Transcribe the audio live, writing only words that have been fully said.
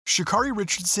Sha'Carri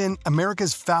Richardson,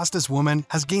 America's fastest woman,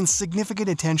 has gained significant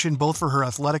attention both for her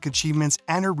athletic achievements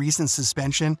and her recent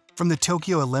suspension from the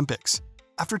Tokyo Olympics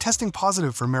after testing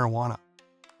positive for marijuana.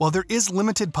 While there is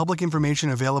limited public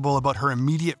information available about her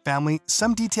immediate family,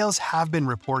 some details have been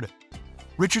reported.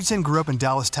 Richardson grew up in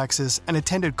Dallas, Texas, and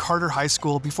attended Carter High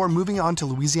School before moving on to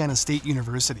Louisiana State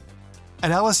University.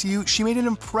 At LSU, she made an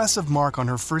impressive mark on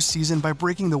her first season by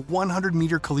breaking the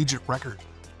 100-meter collegiate record.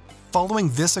 Following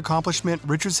this accomplishment,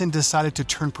 Richardson decided to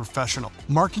turn professional,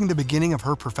 marking the beginning of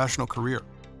her professional career.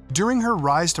 During her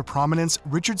rise to prominence,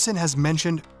 Richardson has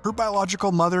mentioned her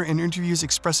biological mother in interviews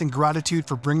expressing gratitude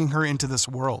for bringing her into this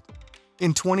world.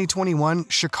 In 2021,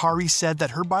 Sha'Carri said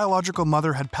that her biological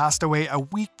mother had passed away a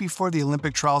week before the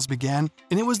Olympic trials began,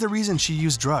 and it was the reason she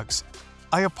used drugs.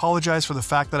 "I apologize for the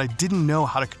fact that I didn't know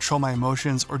how to control my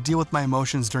emotions or deal with my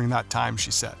emotions during that time,"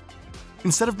 she said.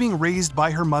 Instead of being raised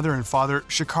by her mother and father,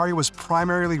 Sha'Carri was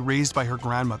primarily raised by her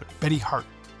grandmother, Betty Hart,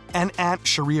 and Aunt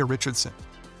Sha'Carri Richardson.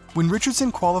 When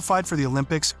Richardson qualified for the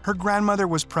Olympics, her grandmother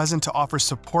was present to offer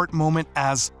support moment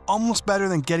as almost better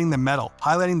than getting the medal,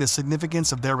 highlighting the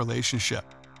significance of their relationship.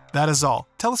 That is all.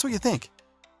 Tell us what you think.